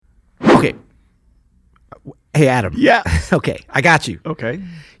Okay. Hey, Adam. Yeah. Okay, I got you. Okay.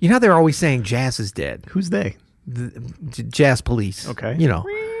 You know how they're always saying jazz is dead. Who's they? The jazz police. Okay. You know,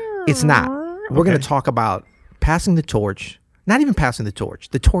 it's not. We're going to talk about passing the torch. Not even passing the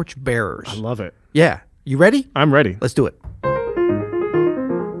torch bearers. I love it. Yeah. You ready? I'm ready. Let's do it.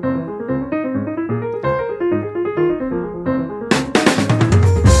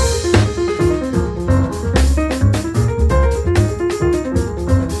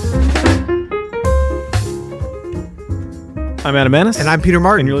 I'm Adam Manis. And I'm Peter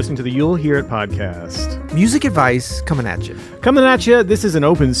Martin. And you're listening to the You'll Hear It podcast. Music advice coming at you. Coming at you, this is an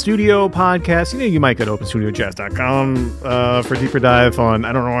Open Studio podcast. You know, you might go to openstudiojazz.com for a deeper dive on,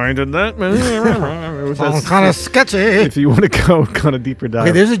 I don't know why I did that. Sounds kind of sketchy. If you want to go on a deeper dive.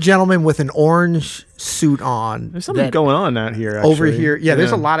 Okay, there's a gentleman with an orange suit on. There's something going on out here, actually. Over here. Yeah,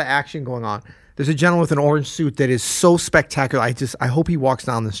 there's a lot of action going on. There's a gentleman with an orange suit that is so spectacular. I hope he walks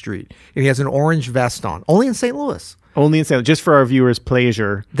down the street. And he has an orange vest on. Only in St. Louis. Only in St. Louis, just for our viewers'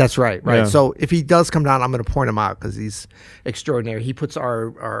 pleasure. That's right. Right. Yeah. So if he does come down, I'm going to point him out because he's extraordinary. He puts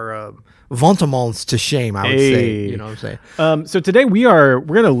our vantements to shame, I would say. You know what I'm saying? So today we're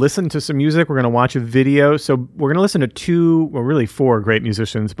going to listen to some music. We're going to watch a video. So we're going to listen to really four great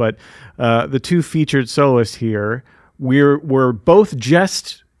musicians, but the two featured soloists here, we're both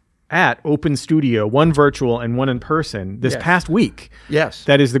just at Open Studio, one virtual and one in person, this past week. Yes.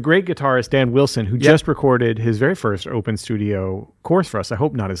 That is the great guitarist Dan Wilson, who just recorded his very first Open Studio course for us. I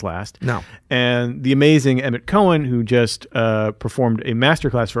hope not his last. No. And the amazing Emmett Cohen, who just performed a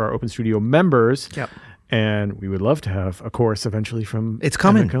masterclass for our Open Studio members. Yep. And we would love to have a course eventually from It's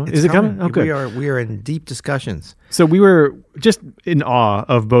coming. Emmett Cohen. Is it coming? Oh, good. We are in deep discussions. So we were just in awe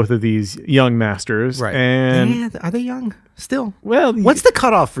of both of these young masters. Right. And are they young still? Well, what's the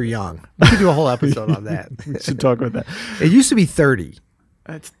cutoff for young? We could do a whole episode on that. We should talk about that. It used to be 30.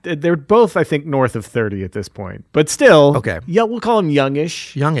 They're both, I think, north of 30 at this point. But still, okay. Yeah, we'll call them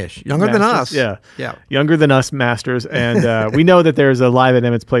youngish. Younger masters. than us. Yeah. Younger than us masters. And we know that there's a live at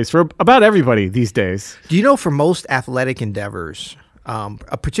Emmett's Place for about everybody these days. Do you know for most athletic endeavors,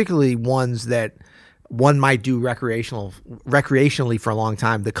 particularly ones that one might do recreationally for a long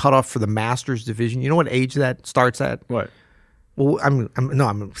time, the cutoff for the masters division, you know what age that starts at? What? Well,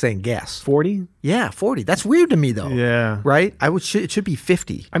 I'm saying guess. 40? Yeah, 40. That's weird to me, though. Yeah. Right? It should be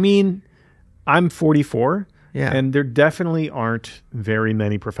 50. I mean, I'm 44. Yeah. And there definitely aren't very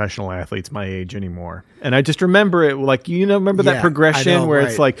many professional athletes my age anymore. And I just remember it, like, remember that progression where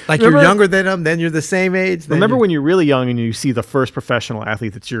it's like you're younger than them, then you're the same age. Remember when you're really young and you see the first professional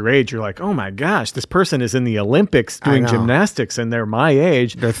athlete that's your age, you're like, oh my gosh, this person is in the Olympics doing gymnastics and they're my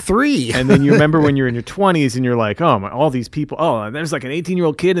age. They're 3. And then you remember when you're in your 20s and you're like, oh, all these people, there's like an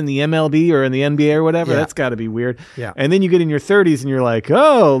 18-year-old kid in the MLB or in the NBA or whatever. Yeah. That's got to be weird. Yeah. And then you get in your 30s and you're like,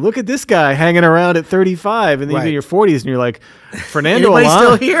 oh, look at this guy hanging around at 35. And then you get in your 40s and you're like, Fernando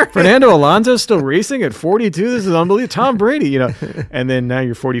Alonso's still racing at 42. This is unbelievable. Tom Brady, And then now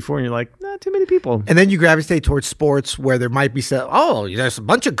you're 44 and you're like, not too many people. And then you gravitate towards sports where there might be there's a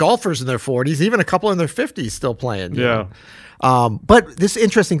bunch of golfers in their 40s, even a couple in their 50s still playing. Yeah. But this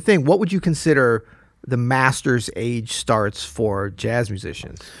interesting thing, what would you consider the master's age starts for jazz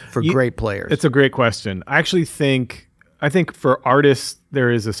musicians, for great players? It's a great question. I actually think for artists, there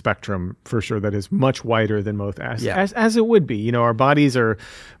is a spectrum for sure that is much wider than most as it would be. Our bodies are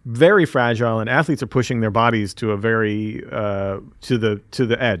very fragile, and athletes are pushing their bodies to a very to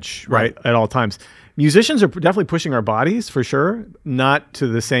the edge, right, at all times. Musicians are definitely pushing our bodies for sure, not to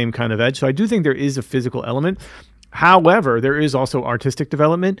the same kind of edge. So I do think there is a physical element. However, there is also artistic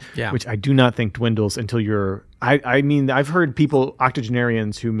development, which I do not think dwindles until you're. I mean, I've heard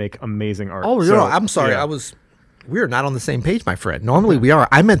octogenarians who make amazing art. Oh, no, I'm sorry, we are not on the same page, my friend. Normally we are.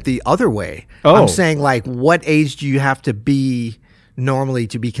 I meant the other way. Oh. I'm saying, like, what age do you have to be normally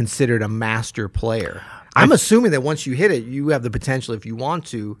to be considered a master player? I'm assuming that once you hit it, you have the potential, if you want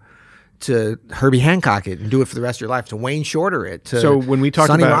to Herbie Hancock it and do it for the rest of your life, to Wayne Shorter it, to when we talked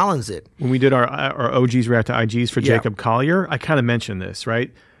Sonny about, Rollins it. When we did our OGs react to IGs for Jacob Collier, I kind of mentioned this,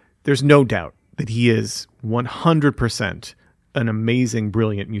 right? There's no doubt that he is 100% an amazing,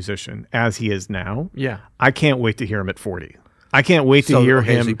 brilliant musician as he is now. Yeah. I can't wait to hear him at 40. I can't wait to hear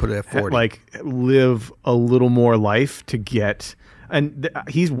him so you put it at 40. Live a little more life to get. And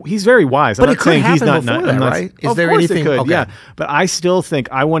he's very wise. But I'm it not could saying he's happen not before that, right? Is there anything? It could, okay. yeah. But I still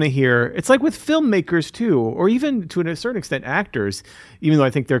think I want to hear. It's like with filmmakers too, or even to a certain extent actors. Even though I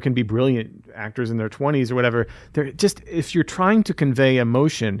think there can be brilliant actors in their 20s or whatever, they're just, if you're trying to convey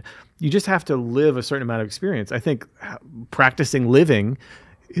emotion, you just have to live a certain amount of experience. I think practicing living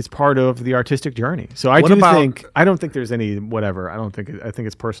is part of the artistic journey. So I don't think there's any whatever. I think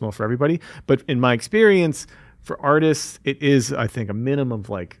it's personal for everybody. But in my experience, for artists, it is, I think, a minimum of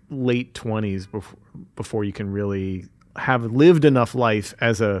like late 20s before you can really have lived enough life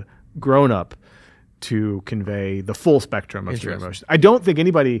as a grown-up to convey the full spectrum of human emotions. I don't think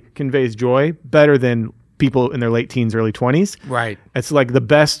anybody conveys joy better than people in their late teens, early 20s. Right. It's like the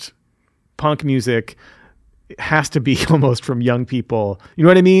best punk music has to be almost from young people. You know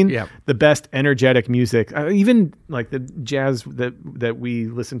what I mean? Yeah. The best energetic music, even like the jazz that we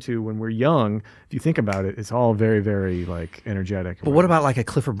listen to when we're young, if you think about it, it's all very, very like energetic. But what about like a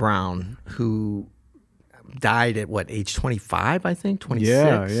Clifford Brown who died at age 25, I think,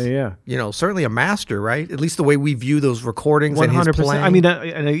 26? Yeah. You know, certainly a master, right? At least the way we view those recordings 100%. And his playing. I mean,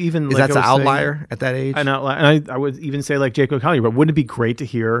 and even is that's an outlier at that age? An outlier. And I would even say like Jacob Collier, but wouldn't it be great to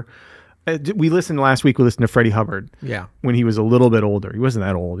hear? We listened last week. We listened to Freddie Hubbard. Yeah. When he was a little bit older, he wasn't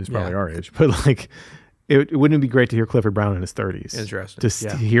that old. He's probably our age, but like, it wouldn't it be great to hear Clifford Brown in his 30s? Interesting. Just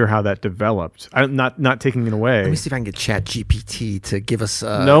to hear how that developed. I'm not taking it away. Let me see if I can get ChatGPT to give us.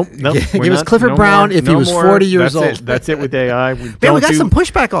 Nope. Give us Clifford Brown if he was 40 years old. That's it with AI. We got some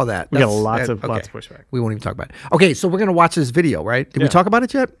pushback on that. We got lots of pushback. We won't even talk about it. Okay, so we're gonna watch this video, right? Did we talk about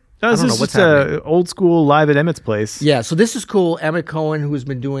it yet? No, this is just old school live at Emmett's place. Yeah, so this is cool. Emmett Cohen, who has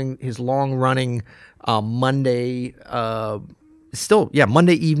been doing his long-running Monday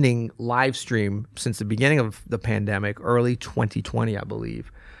evening live stream since the beginning of the pandemic, early 2020, I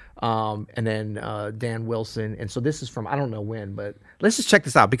believe. And then Dan Wilson. And so this is from, I don't know when, but let's just check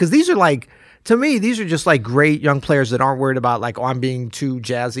this out. Because these are like, to me, these are just like great young players that aren't worried about like, oh, I'm being too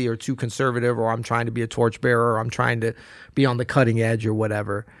jazzy or too conservative, or I'm trying to be a torchbearer, or I'm trying to be on the cutting edge or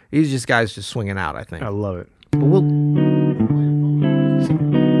whatever. These are just guys just swinging out, I think. I love it. But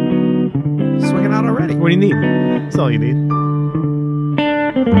swinging out already. What do you need? That's all you need.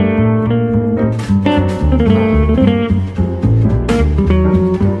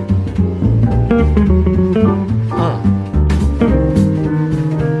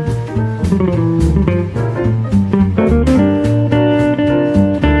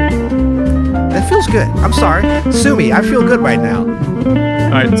 That feels good. I'm sorry. Sue me. I feel good right now.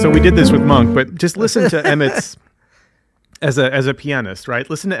 All right, so we did this with Monk, but just listen to Emmett's as a pianist, right?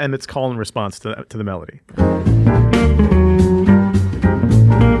 Listen to Emmett's call and response to the melody.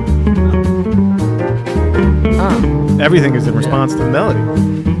 Everything is in response to the melody.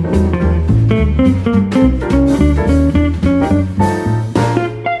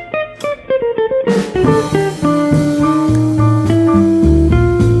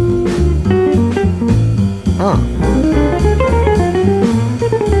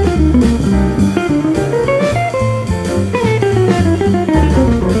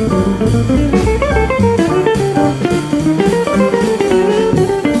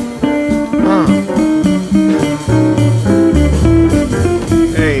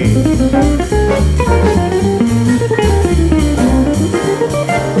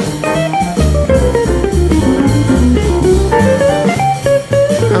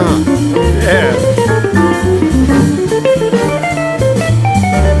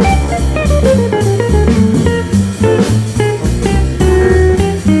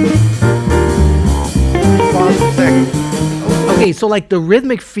 So like the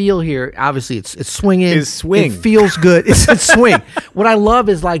rhythmic feel here, obviously it's swinging. Is swing. It feels good. It's swing. What I love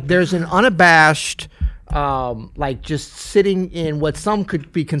is like there's an unabashed, like just sitting in what some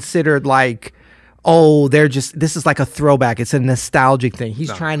could be considered like, oh, this is like a throwback. It's a nostalgic thing.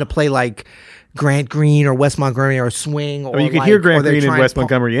 He's trying to play like Grant Green or Wes Montgomery or swing. Or you can hear Grant Green and Wes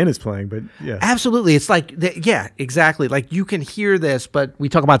Montgomery in his playing, but yeah. Absolutely. It's like, yeah, exactly. Like you can hear this, but we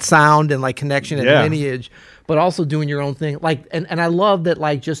talk about sound and like connection and lineage, but also doing your own thing. Like, and I love that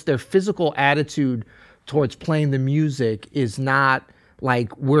like just their physical attitude towards playing the music is not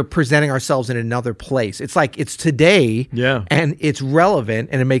like we're presenting ourselves in another place. It's like it's today, and it's relevant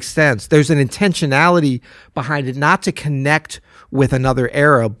and it makes sense. There's an intentionality behind it, not to connect with another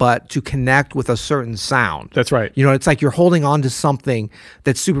era, but to connect with a certain sound. That's right. You know, it's like you're holding on to something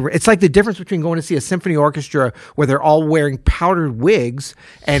that's super. It's like the difference between going to see a symphony orchestra where they're all wearing powdered wigs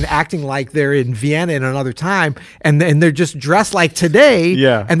and acting like they're in Vienna in another time, and they're just dressed like today,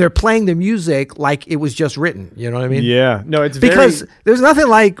 and they're playing the music like it was just written. You know what I mean? Yeah. No, it's because there's nothing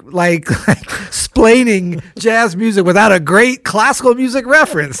like explaining jazz music without a great classical music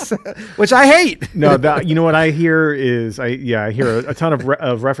reference, which I hate. No, you know what I hear is I hear a ton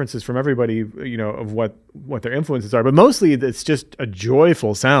of references from everybody, you know, of what their influences are, but mostly it's just a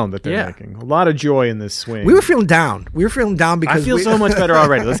joyful sound that they're making. A lot of joy in this swing. We were feeling down because I feel so much better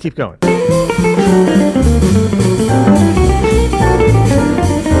already. Let's keep going.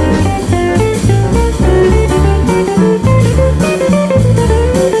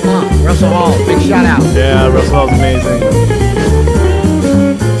 Russell Hall. Big shout out. Yeah, Russell Hall's amazing.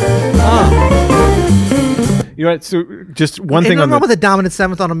 You know what? So just one thing on with a dominant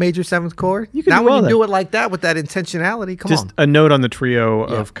seventh on a major seventh chord. You can now do when all you that. do it like that with that intentionality, come just on. a note on the trio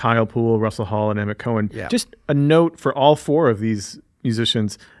of Kyle Poole, Russell Hall, and Emmett Cohen. Yeah. Just a note for all four of these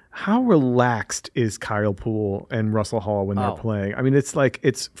musicians. How relaxed is Kyle Poole and Russell Hall when they're playing? I mean,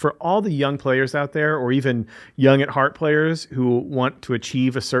 it's for all the young players out there, or even young at heart players who want to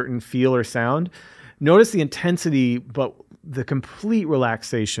achieve a certain feel or sound. Notice the intensity, but the complete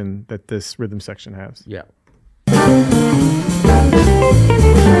relaxation that this rhythm section has. Yeah.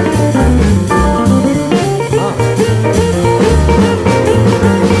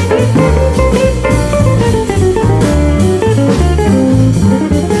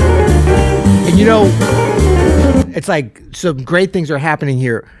 And you know, it's like some great things are happening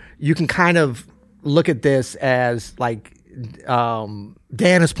here. You can kind of look at this as like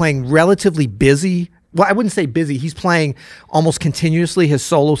Dan is playing relatively busy. Well, I wouldn't say busy. He's playing almost continuously his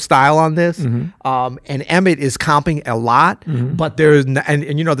solo style on this. And Emmett is comping a lot, but there's,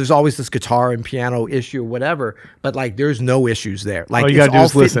 and you know, there's always this guitar and piano issue or whatever, but like there's no issues there. Like you it's gotta do all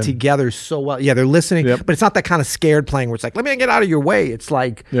is fitting listen. together so well. Yeah, they're listening, but it's not that kind of scared playing where it's like, let me get out of your way. It's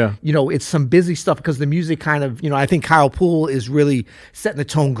like, you know, it's some busy stuff because the music kind of, you know, I think Kyle Poole is really setting the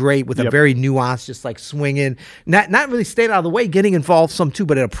tone great with a very nuanced, just like swinging, not really staying out of the way, getting involved some too,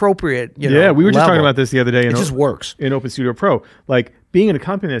 but at appropriate, you know, we were just level. talking about this the other day. It just works. In Open Studio Pro. Like being an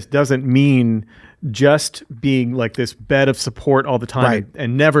accompanist doesn't mean just being like this bed of support all the time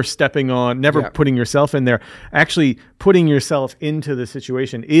and never stepping on, never putting yourself in there. Actually putting yourself into the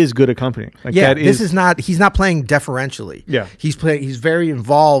situation is good accompanying. Like he's not playing deferentially. Yeah. He's very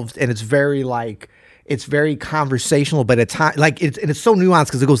involved, and it's very like, it's very conversational, but at times, like it's so nuanced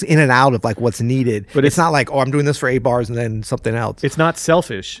because it goes in and out of like what's needed. But it's not like, oh, I'm doing this for 8 bars and then something else. It's not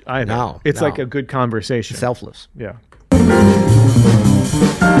selfish either. No, it's like a good conversation. Selfless. Yeah.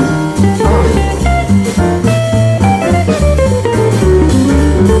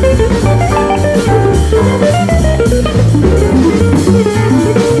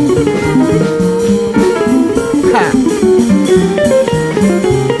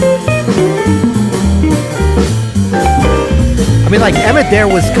 I mean, like Emmett there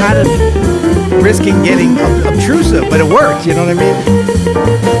was kind of risking getting obtrusive, but it worked. You know what I mean?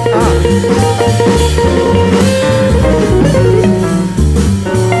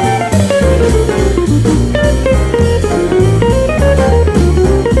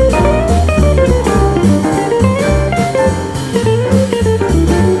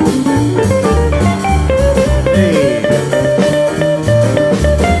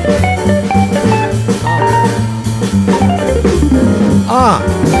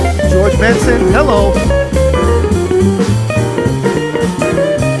 George Benson, hello.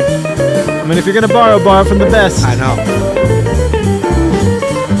 I mean, if you're going to borrow from the best. I know.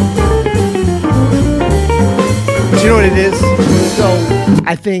 But you know what it is? So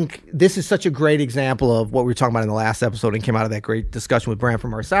I think this is such a great example of what we were talking about in the last episode and came out of that great discussion with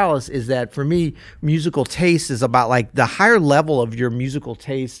Branford Marsalis, is that for me, musical taste is about like the higher level of your musical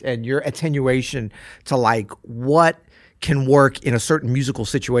taste and your attenuation to like what can work in a certain musical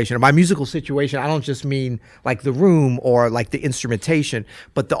situation. And by musical situation, I don't just mean like the room or like the instrumentation,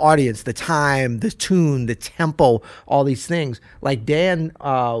 but the audience, the time, the tune, the tempo, all these things. Like Dan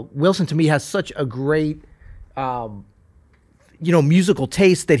Wilson to me has such a great, musical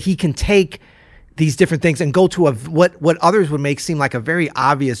taste that he can take these different things and go to what others would make seem like a very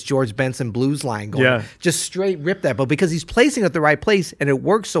obvious George Benson blues line going. Just straight rip that. But because he's placing it at the right place and it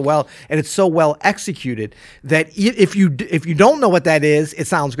works so well and it's so well executed that if you don't know what that is, it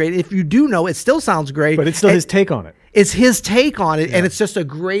sounds great. If you do know, it still sounds great. But it's still his take on it. It's his take on it, and it's just a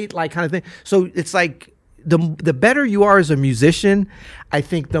great like kind of thing. So it's like the better you are as a musician, I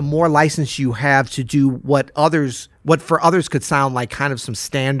think the more license you have to do what for others could sound like kind of some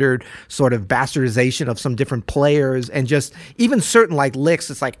standard sort of bastardization of some different players, and just even certain like licks,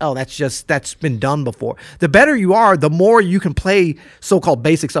 it's like, oh, that's been done before. The better you are, the more you can play so-called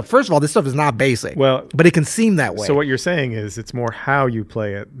basic stuff. First of all, this stuff is not basic, but it can seem that way. So what you're saying is it's more how you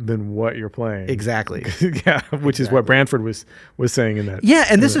play it than what you're playing. Exactly. Which is what Branford was saying in that. Yeah,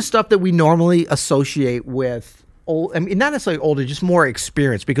 and this is stuff that we normally associate with old, I mean, not necessarily older, just more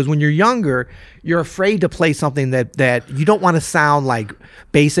experience. Because when you're younger, you're afraid to play something that you don't want to sound like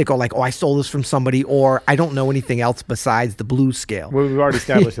basic or like, oh, I stole this from somebody, or I don't know anything else besides the blues scale. Well, we've already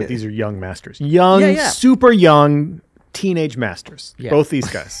established that these are young masters. Super young teenage masters. Both these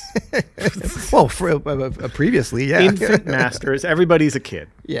guys. Well, previously, Infant masters. Everybody's a kid.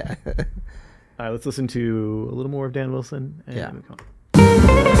 Yeah. All right, let's listen to a little more of Dan Wilson. And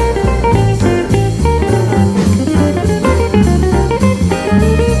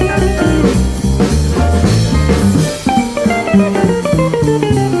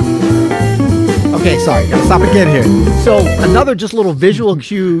sorry, gotta stop again here. So another just little visual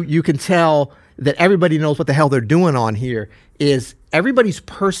cue you can tell that everybody knows what the hell they're doing on here is everybody's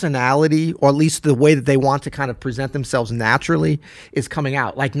personality, or at least the way that they want to kind of present themselves naturally, is coming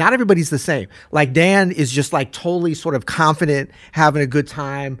out. Like, not everybody's the same. Like, Dan is just like totally sort of confident, having a good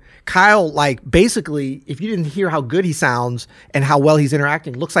time. Kyle, like, basically, if you didn't hear how good he sounds and how well he's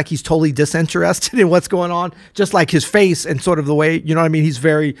interacting, looks like he's totally disinterested in what's going on, just like his face and sort of the way, you know what I mean? He's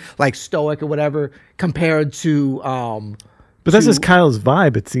very like stoic or whatever compared to but that's just Kyle's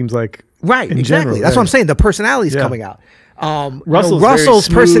vibe, it seems like. Right, exactly. General, that's what I'm saying. The personality's coming out. Russell's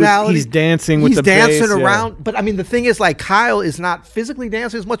personality. He's dancing with the bass. He's dancing around. Yeah. But I mean, the thing is, like, Kyle is not physically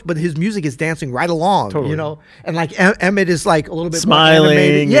dancing as much, but his music is dancing right along. Totally. You know, and like Emmett is like a little bit smiling, more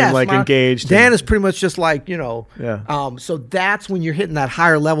animated. and like engaged. Dan is pretty much just like, you know. Yeah. So that's when you're hitting that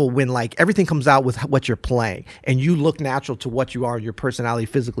higher level, when like everything comes out with what you're playing, and you look natural to what you are. Your personality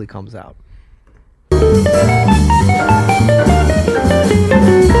physically comes out.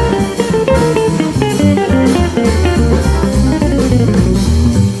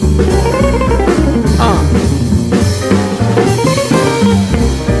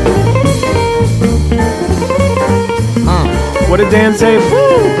 What did Dan say? Woo!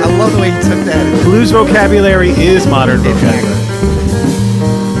 I love the way he took that. Blues vocabulary is modern vocabulary.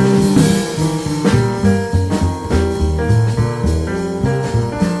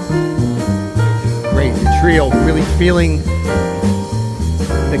 Great. The trio really feeling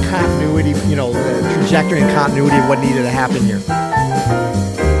the continuity, you know, the trajectory and continuity of what needed to happen here.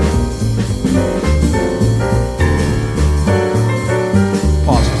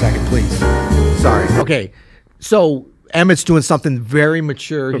 Pause for a second, please. Sorry. Okay. So Emmett's doing something very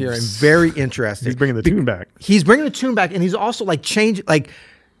mature here and very interesting. He's bringing the tune back. He's bringing the tune back, and he's also like changing. Like,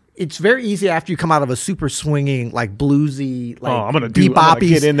 it's very easy after you come out of a super swinging, like bluesy, like I'm gonna bebop-y.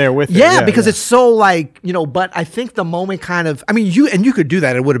 get in there with it. Yeah, because it's so like, you know. But I think the moment kind of, I mean, you could do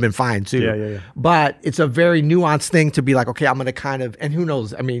that; it would have been fine too. Yeah. But it's a very nuanced thing to be like, okay, I'm gonna kind of, and who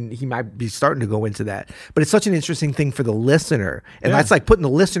knows? I mean, he might be starting to go into that. But it's such an interesting thing for the listener, and that's like putting the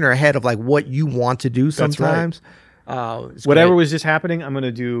listener ahead of like what you want to do sometimes. Whatever great. was just happening, I'm going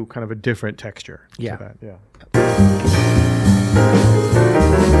to do kind of a different texture. Yeah. To that. Yeah.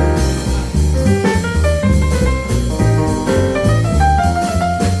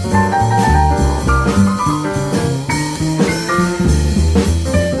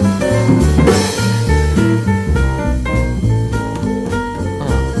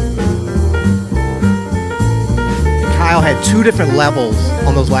 Kyle had two different levels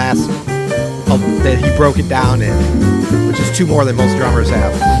on those last that he broke it down in, which is two more than most drummers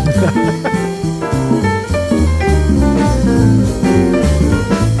have.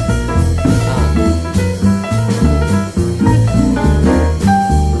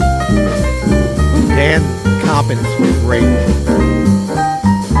 Dan Coppins was great.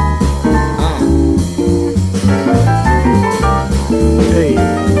 Hey.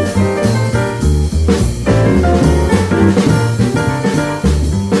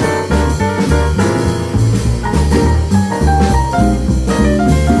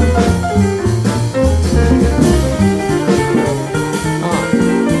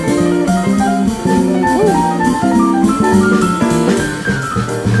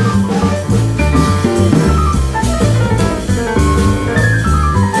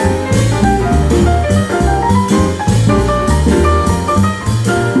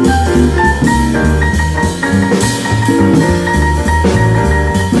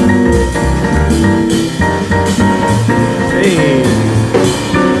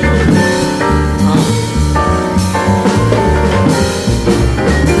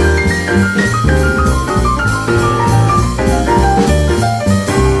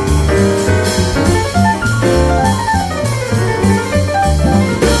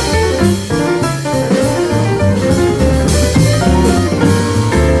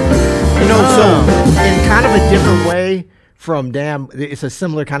 Different way from Dan. It's a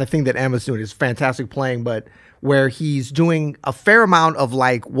similar kind of thing that Emma's doing. It's fantastic playing, but where he's doing a fair amount of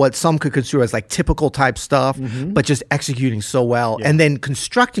like what some could consider as like typical type stuff, but just executing so well, and then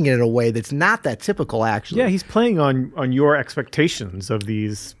constructing it in a way that's not that typical actually. Yeah, he's playing on your expectations of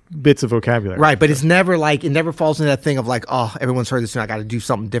these bits of vocabulary. Right, but it's never like, it never falls into that thing of like, oh, everyone's heard this and I got to do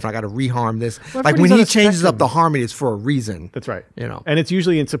something different. I got to reharm this. Well, like when he changes up the harmony, it's for a reason. That's right. You know, and it's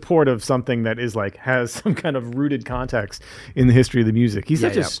usually in support of something that is like, has some kind of rooted context in the history of the music. He's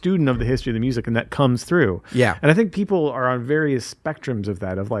such a student of the history of the music, and that comes through. Yeah. And I think people are on various spectrums of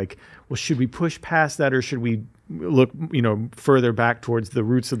that, of like, well, should we push past that, or should we look, further back towards the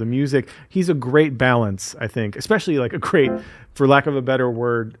roots of the music? He's a great balance, I think, especially like a great, for lack of a better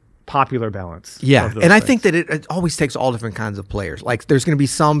word, popular balance. Yeah, and I think that it always takes all different kinds of players. Like there's going to be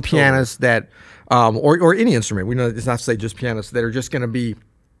some pianists that, or any instrument. We know it's not to say just pianists that are just going to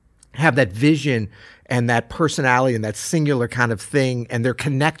have that vision and that personality and that singular kind of thing, and they're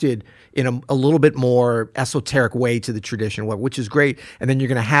connected in a little bit more esoteric way to the tradition, which is great. And then you're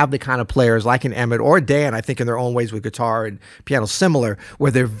going to have the kind of players like an Emmett or Dan, I think in their own ways with guitar and piano similar,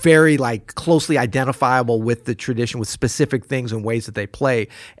 where they're very like closely identifiable with the tradition, with specific things and ways that they play,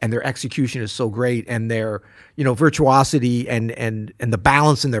 and their execution is so great, and their virtuosity and the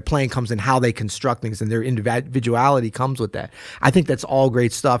balance in their playing comes in how they construct things, and their individuality comes with that. I think that's all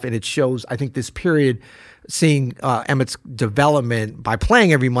great stuff, and it shows, I think this period, seeing Emmett's development by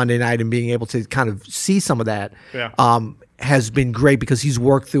playing every Monday night and being able to kind of see some of that has been great, because he's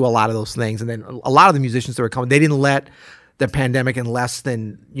worked through a lot of those things. And then a lot of the musicians that were coming, they didn't let the pandemic in less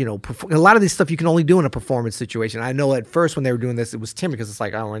than, a lot of this stuff you can only do in a performance situation. I know at first when they were doing this, it was timid because it's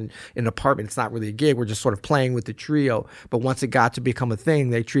like, oh, in an apartment, it's not really a gig. We're just sort of playing with the trio. But once it got to become a thing,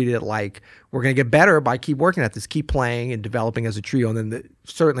 they treated it like, we're going to get better by keep working at this, keep playing and developing as a trio. And then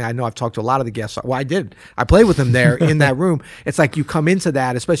certainly I know I've talked to a lot of the guests. Well, I played with them there in that room. It's like you come into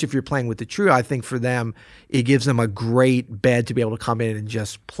that, especially if you're playing with the trio, I think for them, it gives them a great bed to be able to come in and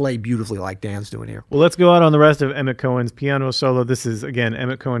just play beautifully like Dan's doing here. Well, let's go out on the rest of Emmett Cohen's piano solo. This is, again,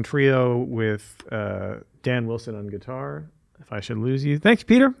 Emmett Cohen Trio with Dan Wilson on guitar. If I Should Lose You. Thanks,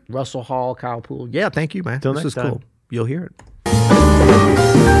 Peter. Russell Hall, Kyle Poole. Yeah, thank you, man. Till this next was time. Cool. You'll hear it.